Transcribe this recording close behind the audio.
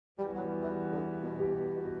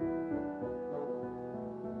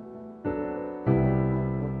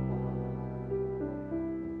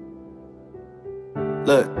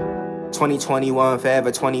Look, 2021,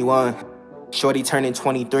 forever 21. Shorty turning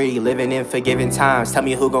 23, living in forgiving times. Tell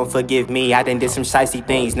me who gon' forgive me. I done did some shicey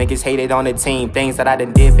things. Niggas hated on the team. Things that I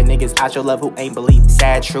done did for niggas I show love who ain't believe the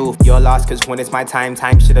sad truth. You're lost cause when it's my time,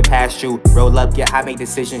 time should've passed you. Roll up, yeah, I make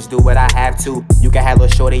decisions, do what I have to. You can have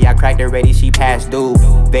little shorty, I cracked already, she passed due.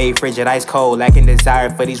 Very frigid, ice cold, lacking desire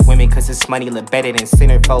for these women cause this money look better than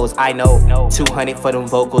centerfolds. I know, 200 for them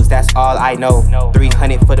vocals, that's all I know.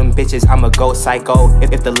 300 for them bitches, I'ma go psycho.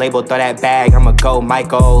 If the label throw that bag, I'ma go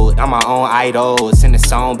Michael. I'm my own idol, send the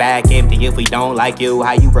song back empty if we don't like you.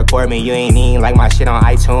 How you record me, you ain't even like my shit on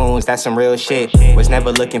iTunes. That's some real shit. Was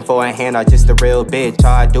never looking for a handout, just a real bitch.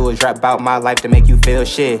 All I do is rap about my life to make you feel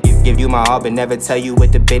shit. Give you my all but never tell you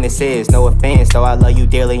what the business is. No offense, though I love you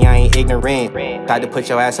dearly, I ain't ignorant. Tried to put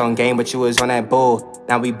your ass on game but you was on that bull.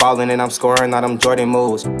 Now we ballin' and I'm scoring all them Jordan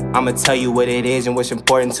moves. I'ma tell you what it is and what's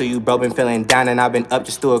important to you. Bro been feeling down and I've been up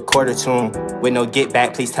just through a quarter tune. With no get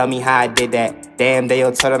back, please tell me how I did that. Damn, they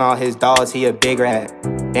don't tell on all his dogs, he a big rat.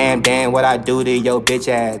 Damn, what I do to your bitch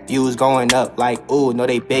ass. Views going up like ooh, no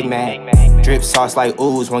they big mad. Drip sauce like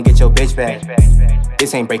ooze, won't get your bitch back.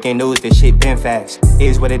 This ain't breaking news, this shit been facts.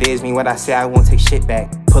 Is what it is, mean what I say, I won't take shit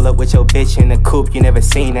back. Pull up with your bitch in the coupe, you never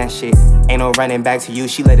seen that shit. Ain't no running back to you,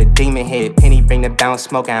 she let a demon hit. Penny bring the bounce,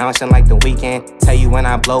 smoking ounce like the weekend. Tell you when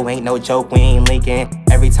I blow, ain't no joke, we ain't linking.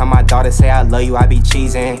 Every time my daughter say I love you, I be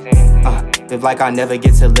cheesing. Live like I'll never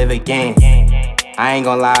get to live again. I ain't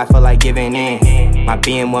gonna lie, I feel like giving in. My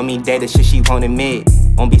BM want me dead, the shit she won't admit.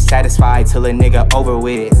 Won't be satisfied till a nigga over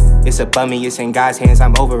with it. It's a bummy, it's in God's hands,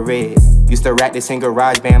 I'm over it. Used to rap this in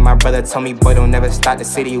garage band, my brother told me, boy, don't never stop the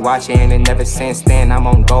city watching. And ever since then, I'm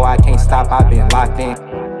on go, I can't stop, I've been locked in.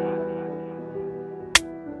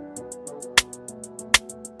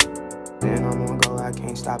 Then I'm on go, I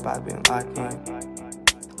can't stop, I've been locked in.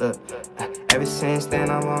 Look, ever since then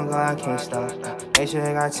I'm on go, I can't stop. Make sure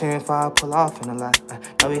I got 10 before I pull off in a lot.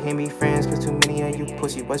 Know we can't be friends cause too many of you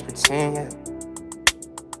pussy boys pretend, yeah.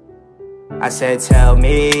 I said, tell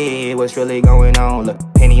me what's really going on. Look,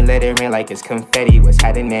 penny let it rain like it's confetti. What's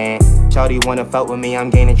happening? Shawty wanna fuck with me, I'm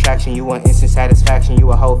gaining traction. You want instant satisfaction, you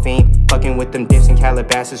a whole fiend. Fucking with them dips in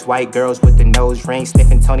Calabasas, white girls with the nose ring.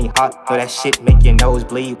 Sniffing Tony Hawk, know that shit make your nose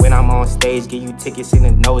bleed. When I'm on stage, give you tickets in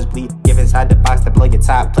the nosebleed. Give inside the box to blow your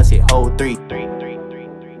top, plus it hold 3.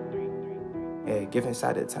 Yeah, give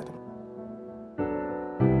inside the top.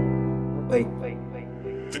 Wait.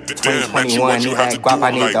 2021, need that guap,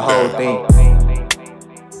 I need the whole thing.